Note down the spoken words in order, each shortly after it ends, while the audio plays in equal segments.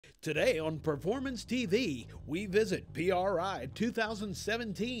Today on Performance TV, we visit PRI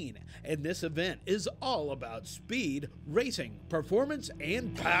 2017, and this event is all about speed, racing, performance,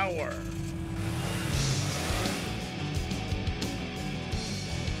 and power.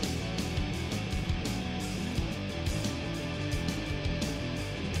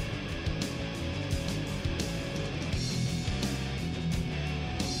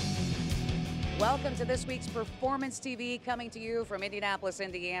 Welcome to this week's Performance TV, coming to you from Indianapolis,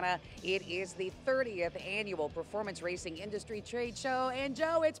 Indiana. It is the 30th annual Performance Racing Industry Trade Show. And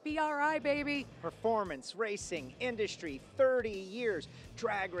Joe, it's PRI, baby. Performance Racing Industry, 30 years.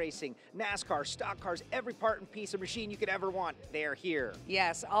 Drag racing, NASCAR, stock cars, every part and piece of machine you could ever want, they're here.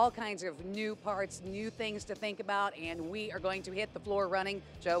 Yes, all kinds of new parts, new things to think about, and we are going to hit the floor running.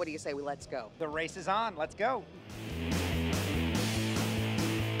 Joe, what do you say we let's go? The race is on, let's go.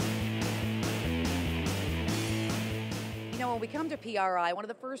 You know, when we come to PRI, one of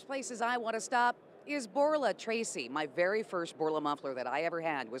the first places I want to stop is Borla Tracy. My very first Borla muffler that I ever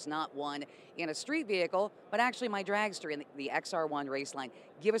had was not one in a street vehicle, but actually my dragster in the XR1 race line.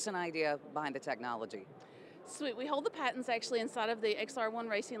 Give us an idea behind the technology. Sweet. We hold the patents actually inside of the XR1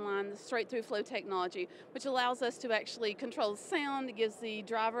 racing line, the straight through flow technology, which allows us to actually control the sound. It gives the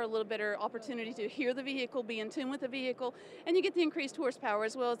driver a little better opportunity to hear the vehicle, be in tune with the vehicle, and you get the increased horsepower,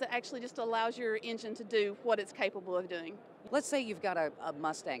 as well as it actually just allows your engine to do what it's capable of doing. Let's say you've got a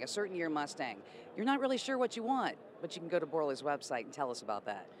Mustang, a certain year Mustang. You're not really sure what you want, but you can go to Borla's website and tell us about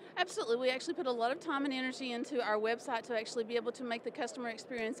that. Absolutely. We actually put a lot of time and energy into our website to actually be able to make the customer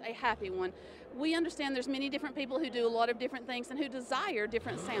experience a happy one. We understand there's many different people who do a lot of different things and who desire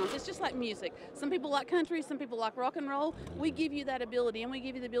different sounds. It's just like music. Some people like country, some people like rock and roll. We give you that ability, and we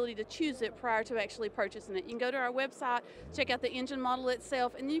give you the ability to choose it prior to actually purchasing it. You can go to our website, check out the engine model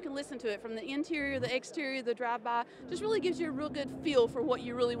itself, and then you can listen to it from the interior, the exterior, the drive-by. Just really gives you a real good feel for what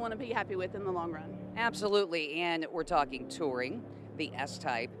you really want to be happy with in the long run. Absolutely, and we're talking touring, the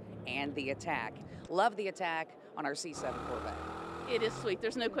S-Type, and the Attack. Love the Attack on our C7 Corvette. It is sweet.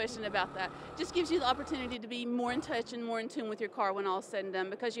 There's no question about that. Just gives you the opportunity to be more in touch and more in tune with your car when all is said and done,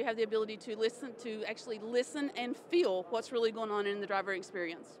 because you have the ability to actually listen and feel what's really going on in the driver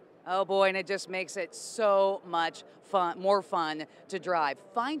experience. Oh boy, and it just makes it so much fun, more fun to drive.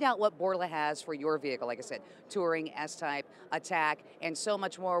 Find out what Borla has for your vehicle. Like I said, touring, S-Type, Attack, and so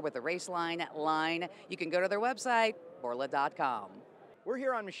much more with the Race Line line. You can go to their website, borla.com. We're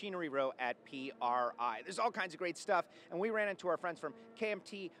here on Machinery Row at PRI. There's all kinds of great stuff, and we ran into our friends from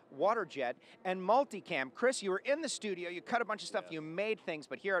KMT Waterjet and Multicam. Chris, you were in the studio, you cut a bunch of stuff, you made things,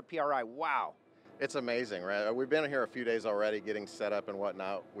 but here at PRI, wow. It's amazing, right? We've been here a few days already getting set up and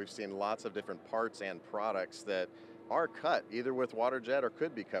whatnot. We've seen lots of different parts and products that are cut either with Waterjet or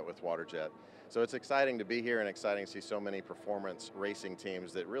could be cut with Waterjet. So it's exciting to be here and exciting to see so many performance racing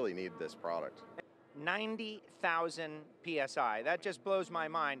teams that really need this product. 90,000 PSI. That just blows my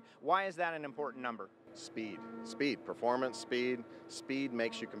mind. Why is that an important number? Speed, performance, speed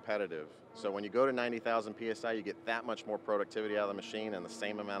makes you competitive. So when you go to 90,000 PSI, you get that much more productivity out of the machine in the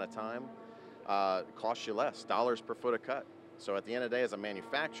same amount of time. It costs you less, dollars per foot of cut. So at the end of the day, as a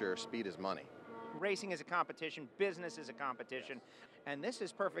manufacturer, speed is money. Racing is a competition, business is a competition, and this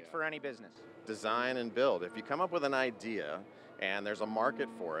is perfect for any business. Design and build. If you come up with an idea and there's a market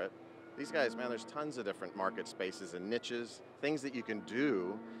for it, these guys, man, there's tons of different market spaces and niches, things that you can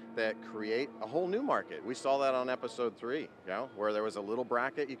do that create a whole new market. We saw that on episode 3, you know, where there was a little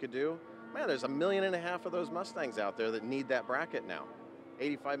bracket you could do. Man, there's 1.5 million of those Mustangs out there that need that bracket now.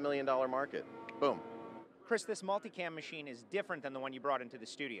 $85 million market. Boom. Chris, this multicam machine is different than the one you brought into the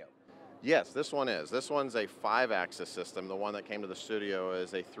studio. Yes, this one is. This one's a 5-axis system. The one that came to the studio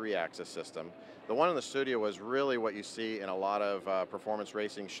is a 3-axis system. The one in the studio was really what you see in a lot of performance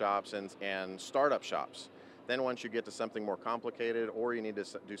racing shops and startup shops. Then once you get to something more complicated or you need to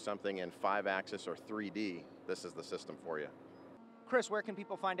do something in 5-axis or 3D, this is the system for you. Chris, where can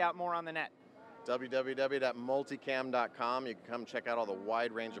people find out more on the net? www.multicam.com. You can come check out all the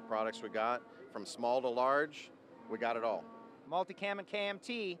wide range of products we got. From small to large, we got it all. Multicam and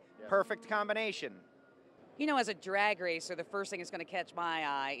KMT, perfect combination. You know, as a drag racer, the first thing that's going to catch my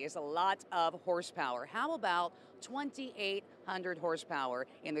eye is a lot of horsepower. How about 2,800 horsepower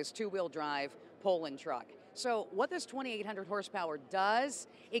in this two-wheel drive pull-in truck? So what this 2,800 horsepower does,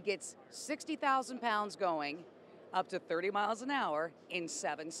 it gets 60,000 pounds going up to 30 miles an hour in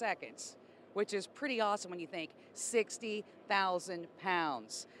 7 seconds, which is pretty awesome when you think 60,000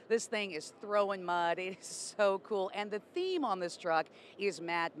 pounds. This thing is throwing mud. It is so cool. And the theme on this truck is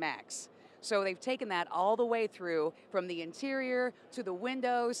Mad Max. So they've taken that all the way through, from the interior to the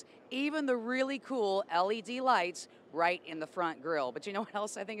windows, even the really cool LED lights right in the front grille. But you know what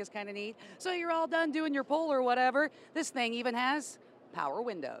else I think is kind of neat? So you're all done doing your pull or whatever, this thing even has power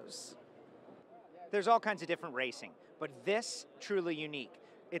windows. There's all kinds of different racing, but this truly unique.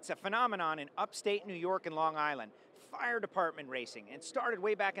 It's a phenomenon in upstate New York and Long Island. Fire department racing. It started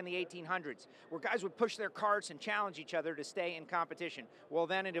way back in the 1800s, where guys would push their carts and challenge each other to stay in competition. Well,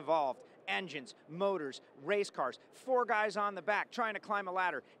 then it evolved. Engines, motors, race cars, 4 guys on the back trying to climb a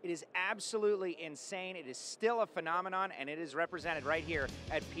ladder. It is absolutely insane. It is still a phenomenon, and it is represented right here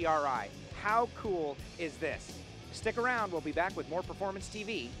at PRI. How cool is this? Stick around. We'll be back with more Performance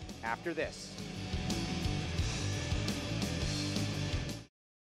TV after this.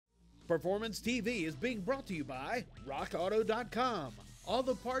 Performance TV is being brought to you by RockAuto.com. All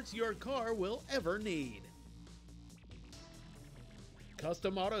the parts your car will ever need.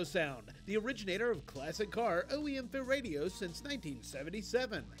 Custom Auto Sound, the originator of classic car OEM fit radios since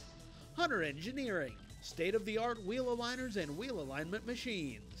 1977. Hunter Engineering, state-of-the-art wheel aligners and wheel alignment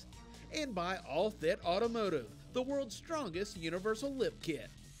machines. And by All Fit Automotive, the world's strongest universal lift kit.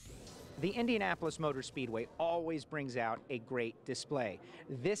 The Indianapolis Motor Speedway always brings out a great display.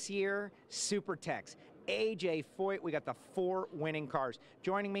 This year, Super Tex, AJ Foyt, we got the 4 winning cars.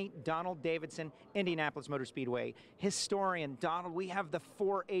 Joining me, Donald Davidson, Indianapolis Motor Speedway historian. Donald, we have the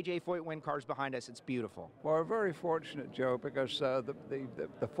 4 AJ Foyt win cars behind us. It's beautiful. Well, we're very fortunate, Joe, because the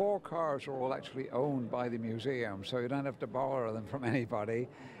 4 cars are all actually owned by the museum, so you don't have to borrow them from anybody.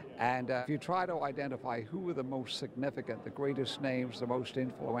 And if you try to identify who are the most significant, the greatest names, the most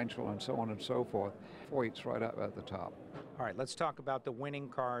influential, and so on and so forth, Foyt's right up at the top. All right, let's talk about the winning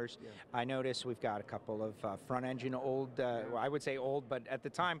cars. Yeah. I notice we've got a couple of front-engine old, well, I would say old, but at the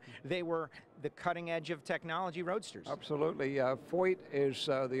time, they were the cutting edge of technology roadsters. Absolutely. Foyt is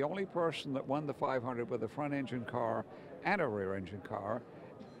the only person that won the 500 with a front-engine car and a rear-engine car.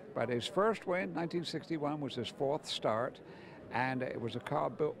 But his first win, 1961, was his 4th start. And it was a car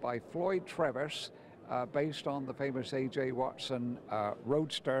built by Floyd Trevis, based on the famous A.J. Watson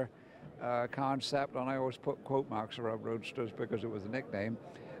Roadster concept. And I always put quote marks around Roadsters because it was a nickname.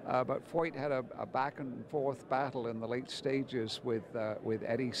 But Foyt had a back and forth battle in the late stages with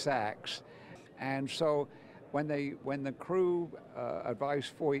Eddie Sachs. And so when the crew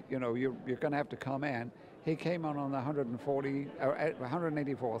advised Foyt, you know, you're going to have to come in, he came on the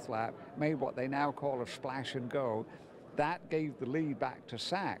 184th lap, made what they now call a splash and go. That gave the lead back to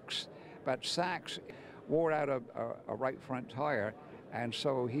Sachs, but Sachs wore out a right front tire, and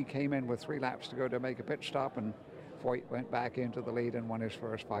so he came in with 3 laps to go to make a pit stop, and Foyt went back into the lead and won his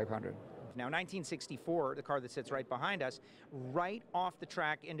first 500. Now, 1964, the car that sits right behind us, right off the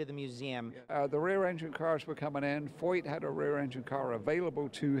track into the museum. The rear-engine cars were coming in. Foyt had a rear-engine car available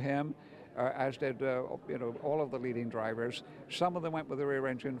to him, as did you know, all of the leading drivers. Some of them went with the rear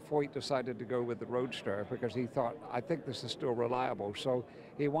engine. Foyt decided to go with the Roadster because he thought, I think this is still reliable. So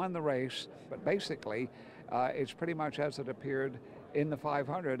he won the race, but basically it's pretty much as it appeared in the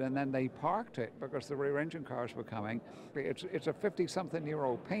 500, and then they parked it because the rear engine cars were coming. It's a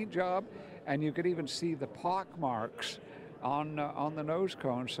 50-something-year-old paint job, and you could even see the pock marks on the nose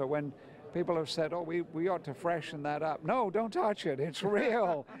cone. So when people have said, oh, we ought to freshen that up. No, don't touch it. It's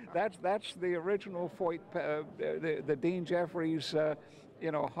real. That's the original Foyt, the Dean Jeffries,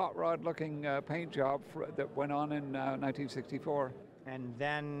 you know, hot rod looking paint job that went on in 1964. And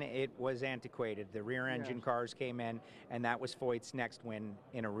then it was antiquated. The rear engine cars came in, and that was Foyt's next win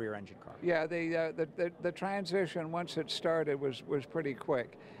in a rear engine car. Yeah, the transition once it started was pretty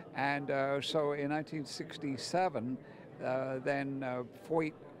quick. And so in 1967, then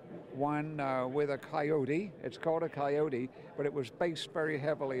Foyt won with a Coyote. It's called a Coyote, but it was based very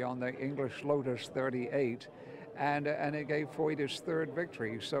heavily on the English Lotus 38, and it gave Foyt his 3rd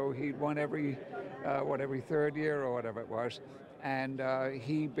victory. So he'd won every 3rd year or whatever it was, and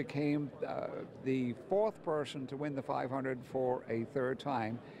he became the 4th person to win the 500 for a 3rd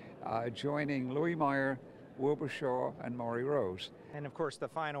time, joining Louis Meyer, Wilbur Shaw, and Maury Rose. And of course, the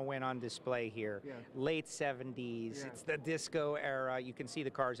final win on display here, late 70s, it's the disco era. You can see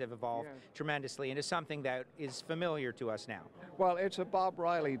the cars have evolved tremendously into something that is familiar to us now. Well, it's a Bob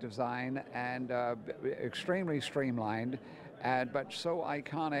Riley design, and extremely streamlined, but so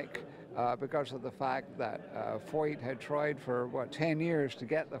iconic because of the fact that Foyt had tried for, 10 years to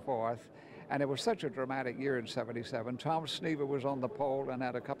get the 4th. And it was such a dramatic year in '77. Tom Sneaver was on the pole and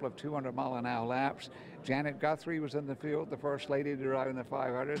had a couple of 200-mile-an-hour laps. Janet Guthrie was in the field, the first lady to ride in the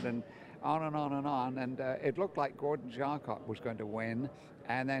 500, and on and on and on. And it looked like Gordon Jarkott was going to win.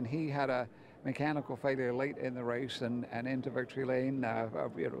 And then he had a mechanical failure late in the race and into victory lane.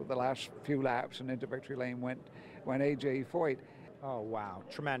 The last few laps and into victory lane went A.J. Foyt. Oh, wow.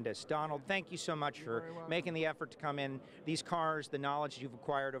 Tremendous. Donald, thank you so much for making the effort to come in. These cars, the knowledge you've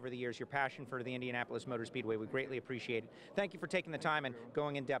acquired over the years, your passion for the Indianapolis Motor Speedway, we greatly appreciate it. Thank you for taking the time and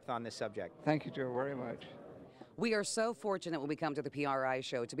going in depth on this subject. Thank you, Joe, very much. We are so fortunate when we come to the PRI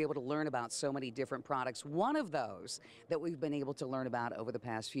show to be able to learn about so many different products. One of those that we've been able to learn about over the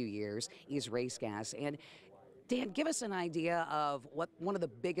past few years is race gas. And Dan, give us an idea of what one of the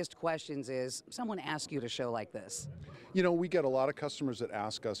biggest questions is someone asks you at a show like this. You know, we get a lot of customers that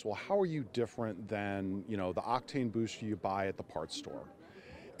ask us, well, how are you different than, the octane booster you buy at the parts store?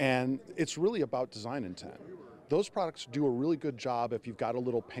 And it's really about design intent. Those products do a really good job if you've got a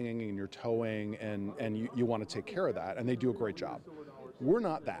little pinging and you're towing and you want to take care of that, and they do a great job. We're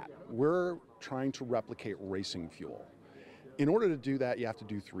not that. We're trying to replicate racing fuel. In order to do that, you have to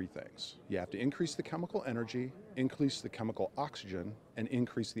do three things. You have to increase the chemical energy, increase the chemical oxygen, and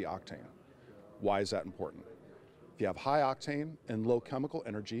increase the octane. Why is that important? If you have high octane and low chemical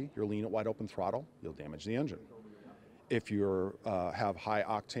energy, you're lean at wide open throttle, you'll damage the engine. If you have high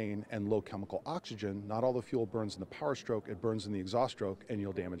octane and low chemical oxygen, not all the fuel burns in the power stroke, it burns in the exhaust stroke, and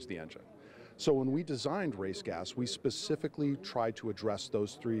you'll damage the engine. So when we designed race gas, we specifically tried to address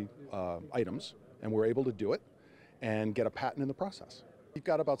those three items, and we're able to do it and get a patent in the process. We've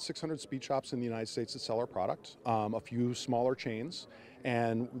got about 600 speed shops in the United States that sell our product, a few smaller chains.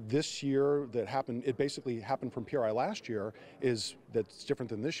 And this year that happened, it basically happened from PRI last year, that's different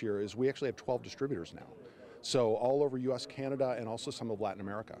than this year, is we actually have 12 distributors now. So all over US, Canada, and also some of Latin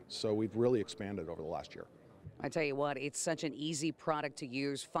America. So we've really expanded over the last year. I tell you what, it's such an easy product to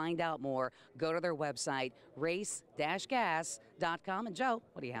use. Find out more. Go to their website, race-gas.com. And Joe,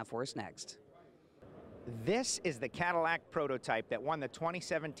 what do you have for us next? This is the Cadillac prototype that won the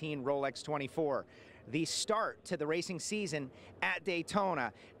 2017 Rolex 24. The start to the racing season at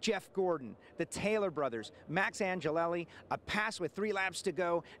Daytona. Jeff Gordon, the Taylor brothers, Max Angelelli, a pass with 3 laps to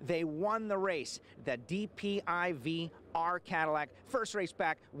go. They won the race. The DPIV-R Cadillac, first race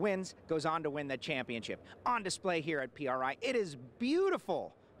back, wins, goes on to win the championship. On display here at PRI. It is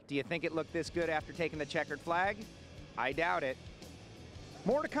beautiful. Do you think it looked this good after taking the checkered flag? I doubt it.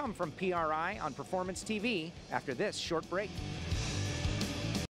 More to come from PRI on Performance TV after this short break.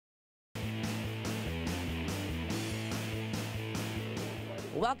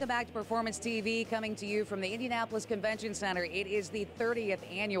 Welcome back to Performance TV, coming to you from the Indianapolis Convention Center. It is the 30th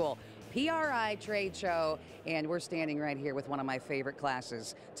annual PRI trade show, and we're standing right here with one of my favorite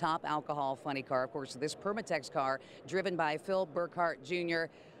classes, Top Alcohol Funny Car. Of course, this Permatex car, driven by Phil Burkhart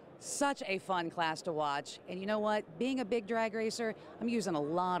Jr., such a fun class to watch. And you know what? Being a big drag racer, I'm using a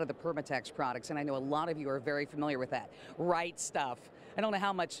lot of the Permatex products, and I know a lot of you are very familiar with that. Right Stuff. I don't know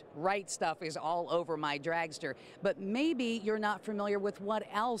how much Right Stuff is all over my dragster, but maybe you're not familiar with what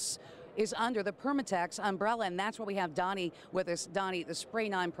else is under the Permatex umbrella, and that's why we have Donnie with us. Donnie, the Spray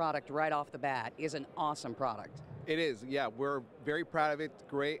 9 product right off the bat is an awesome product. It is, yeah. We're very proud of it. It's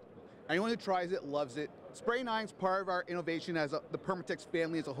great. Anyone who tries it loves it. Spray 9 is part of our innovation as the Permatex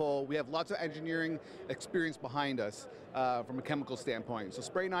family as a whole. We have lots of engineering experience behind us from a chemical standpoint. So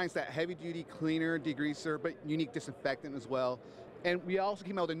Spray 9 is that heavy-duty cleaner, degreaser, but unique disinfectant as well. And we also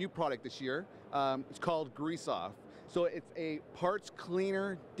came out with a new product this year. It's called Grease Off. So it's a parts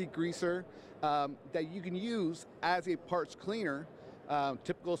cleaner, degreaser that you can use as a parts cleaner,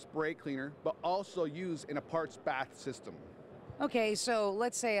 typical spray cleaner, but also use in a parts bath system. Okay, so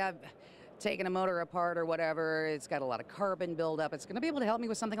let's say I've taken a motor apart or whatever, it's got a lot of carbon buildup. It's going to be able to help me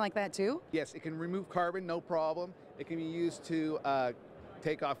with something like that too? Yes, it can remove carbon, no problem. It can be used to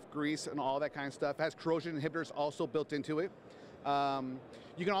take off grease and all that kind of stuff. It has corrosion inhibitors also built into it.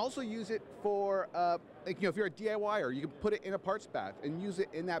 You can also use it for, if you're a DIYer, you can put it in a parts bath and use it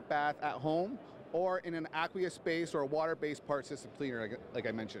in that bath at home or in an aqueous space or a water-based part system cleaner, like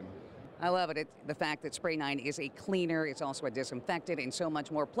I mentioned. I love it. The fact that Spray 9 is a cleaner, it's also a disinfectant, and so much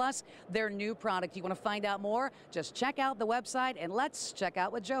more. Plus, their new product. You want to find out more? Just check out the website, and let's check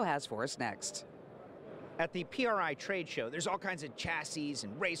out what Joe has for us next. At the PRI trade show, there's all kinds of chassis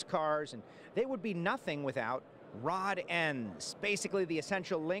and race cars, and they would be nothing without rod ends. Basically the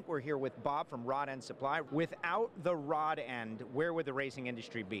essential link. We're here with Bob from Rod End Supply. Without the rod end, where would the racing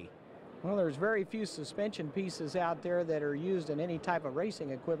industry be? Well, there's very few suspension pieces out there that are used in any type of racing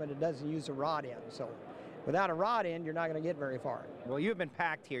equipment that doesn't use a rod end. So without a rod end, you're not going to get very far. Well, you've been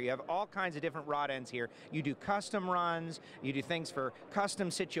packed here. You have all kinds of different rod ends here. You do custom runs, you do things for custom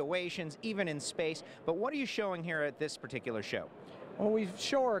situations, even in space. But what are you showing here at this particular show? Well, we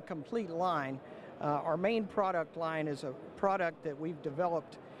show our complete line. Our main product line is a product that we've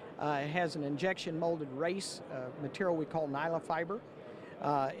developed It has an injection molded race material we call nylon fiber.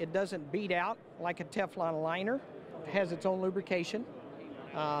 It doesn't beat out like a Teflon liner. It has its own lubrication.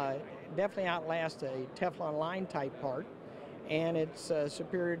 Definitely outlasts a Teflon line type part, and it's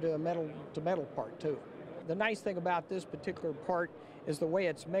superior to a metal part too. The nice thing about this particular part is the way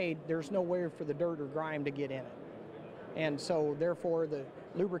it's made. There's nowhere for the dirt or grime to get in it, and so therefore the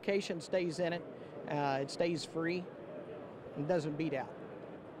lubrication stays in it. It stays free and doesn't beat out.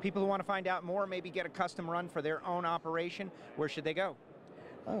 People who want to find out more, maybe get a custom run for their own operation, where should they go?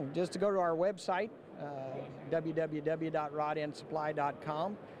 Oh, just to go to our website,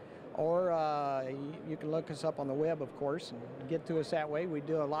 www.rodendsupply.com, or you can look us up on the web, of course, and get to us that way. We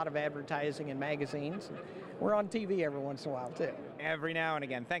do a lot of advertising in magazines. We're on TV every once in a while, too. Every now and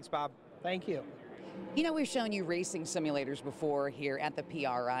again. Thanks, Bob. Thank you. You know, we've shown you racing simulators before here at the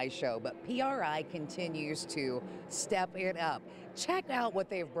PRI show, but PRI continues to step it up. Check out what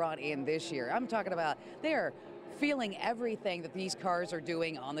they've brought in this year. I'm talking about they're feeling everything that these cars are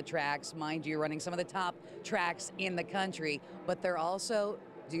doing on the tracks, mind you, running some of the top tracks in the country, but they're also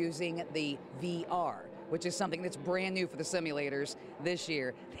using the VR, which is something that's brand new for the simulators this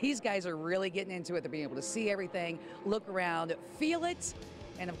year. These guys are really getting into it. They're being able to see everything, look around, feel it,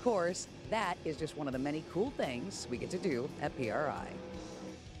 and of course, that is just one of the many cool things we get to do at PRI.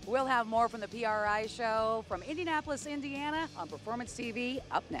 We'll have more from the PRI show from Indianapolis, Indiana on Performance TV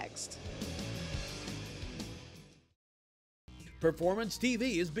up next. Performance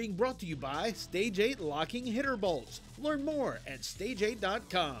TV is being brought to you by Stage 8 Locking Hitter Bolts. Learn more at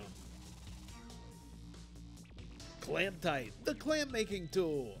stage8.com. Clamp Tight, the clamp making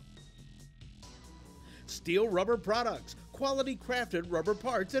tool. Steel Rubber Products, quality crafted rubber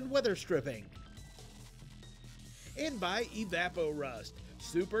parts and weather stripping. And by Evapo-Rust,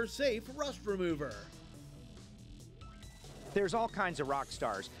 super safe rust remover. There's all kinds of rock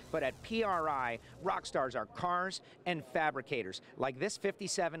stars, but at PRI, rock stars are cars and fabricators, like this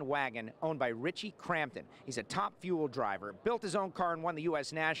 57 wagon owned by Richie Crampton. He's a top fuel driver, built his own car and won the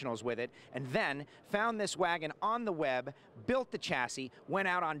U.S. Nationals with it, and then found this wagon on the web, built the chassis, went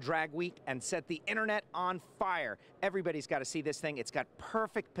out on drag week, and set the internet on fire. Everybody's got to see this thing. It's got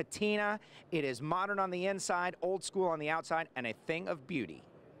perfect patina. It is modern on the inside, old school on the outside, and a thing of beauty.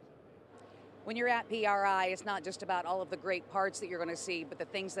 When you're at PRI, it's not just about all of the great parts that you're going to see, but the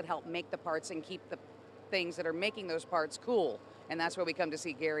things that help make the parts and keep the things that are making those parts cool. And that's where we come to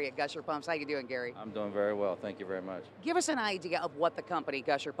see Gary at Gusher Pumps. How you doing, Gary? I'm doing very well. Thank you very much. Give us an idea of what the company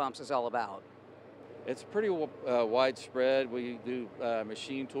Gusher Pumps is all about. It's pretty widespread. We do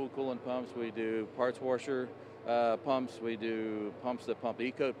machine tool coolant pumps. We do parts washer pumps. We do pumps that pump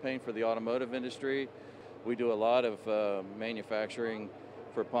eco-paint for the automotive industry. We do a lot of manufacturing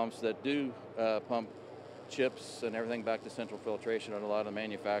for pumps that do pump chips and everything back to central filtration, and a lot of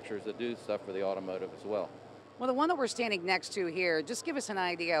manufacturers that do stuff for the automotive as well. Well, the one that we're standing next to here, just give us an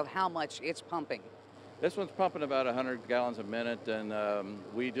idea of how much it's pumping. This one's pumping about 100 gallons a minute, and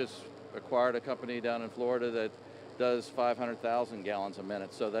we just acquired a company down in Florida that does 500,000 gallons a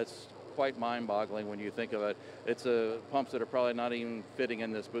minute, so that's quite mind-boggling when you think of it. It's pumps that are probably not even fitting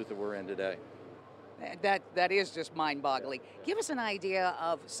in this booth that we're in today. That is just mind-boggling. Give us an idea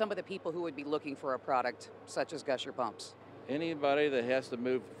of some of the people who would be looking for a product such as Gusher Pumps. Anybody that has to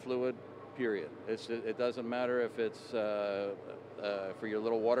move fluid, period. It doesn't matter if it's for your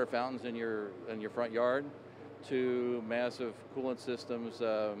little water fountains in your front yard, to massive coolant systems,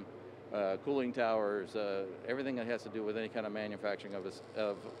 cooling towers, everything that has to do with any kind of manufacturing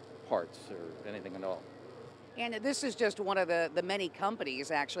of parts or anything at all. And this is just one of the many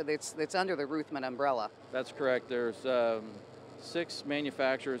companies, actually, that's under the Ruthman umbrella. That's correct. There's 6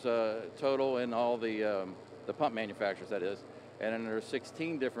 manufacturers total in all the pump manufacturers, that is. And then there's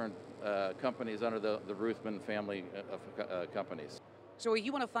 16 different companies under the Ruthman family of companies. So if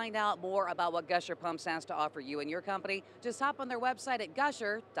you want to find out more about what Gusher Pumps has to offer you and your company, just hop on their website at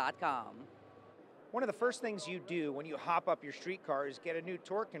gusher.com. One of the first things you do when you hop up your street car is get a new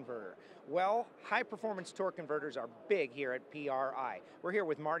torque converter. Well, high-performance torque converters are big here at PRI. We're here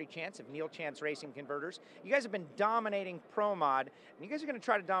with Marty Chance of Neil Chance Racing Converters. You guys have been dominating Pro Mod, and you guys are going to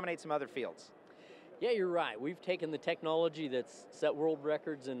try to dominate some other fields. Yeah, you're right. We've taken the technology that's set world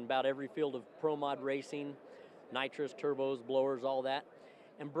records in about every field of Pro Mod racing, nitrous, turbos, blowers, all that,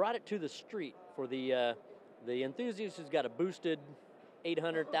 and brought it to the street for the enthusiast who's got a boosted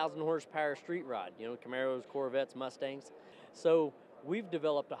 800,000 horsepower street rod, you know, Camaros, Corvettes, Mustangs. So we've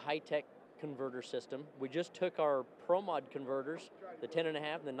developed a high-tech converter system. We just took our Pro Mod converters, the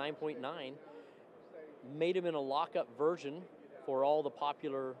 10.5 and the 9.9, made them in a lock-up version for all the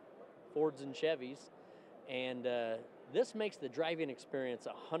popular Fords and Chevys, and This makes the driving experience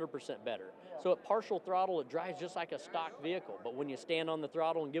 100% better. So at partial throttle, it drives just like a stock vehicle, but when you stand on the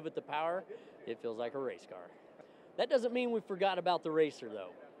throttle and give it the power, it feels like a race car. That doesn't mean we forgot about the racer, though.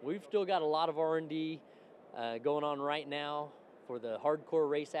 We've still got a lot of R&D going on right now for the hardcore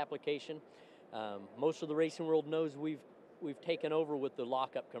race application. Most of the racing world knows we've taken over with the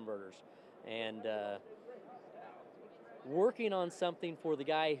lockup converters, and working on something for the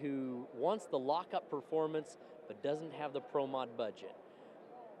guy who wants the lockup performance but doesn't have the Pro Mod budget.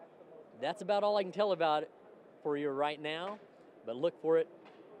 That's about all I can tell about it for you right now, but look for it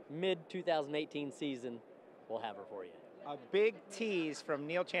mid-2018 season. We'll have her for you. A big tease from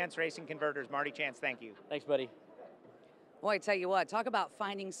Neil Chance Racing Converters. Marty Chance, thank you. Thanks, buddy. Boy, I tell you what, talk about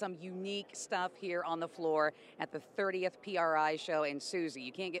finding some unique stuff here on the floor at the 30th PRI show. And Susie,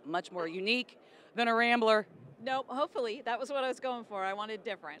 you can't get much more unique than a Rambler. Nope, hopefully. That was what I was going for. I wanted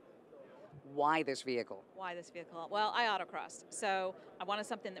different. Why this vehicle? Why this vehicle? Well, I autocrossed, so I wanted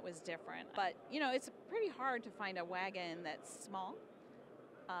something that was different. But, you know, it's pretty hard to find a wagon that's small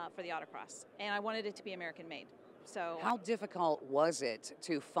for the autocross. And I wanted it to be American made. So how difficult was it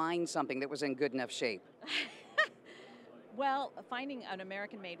to find something that was in good enough shape? Well, finding an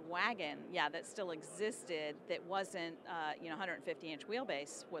American-made wagon, yeah, that still existed, that wasn't, 150-inch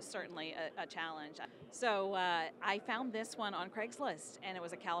wheelbase was certainly a challenge. So I found this one on Craigslist, and it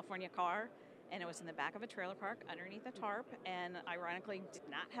was a California car, and it was in the back of a trailer park underneath a tarp, and ironically did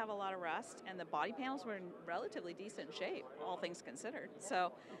not have a lot of rust, and the body panels were in relatively decent shape, all things considered.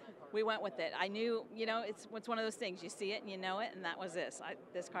 So we went with it. I knew, it's one of those things, you see it and you know it, and that was this.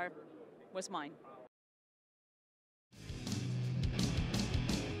 This car was mine.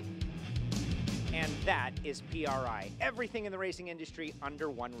 And that is PRI. Everything in the racing industry under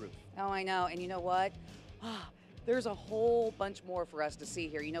one roof. Oh, I know. And you know what? There's a whole bunch more for us to see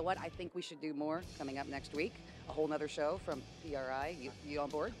here. You know what? I think we should do more coming up next week. A whole nother show from PRI. You on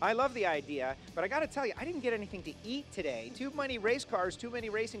board? I love the idea, but I got to tell you, I didn't get anything to eat today. Too many race cars, too many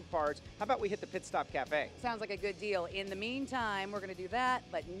racing parts. How about we hit the Pit Stop Cafe? Sounds like a good deal. In the meantime, we're going to do that,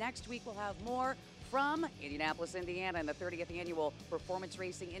 but next week we'll have more from Indianapolis, Indiana, and the 30th Annual Performance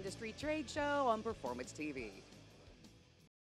Racing Industry Trade Show on Performance TV.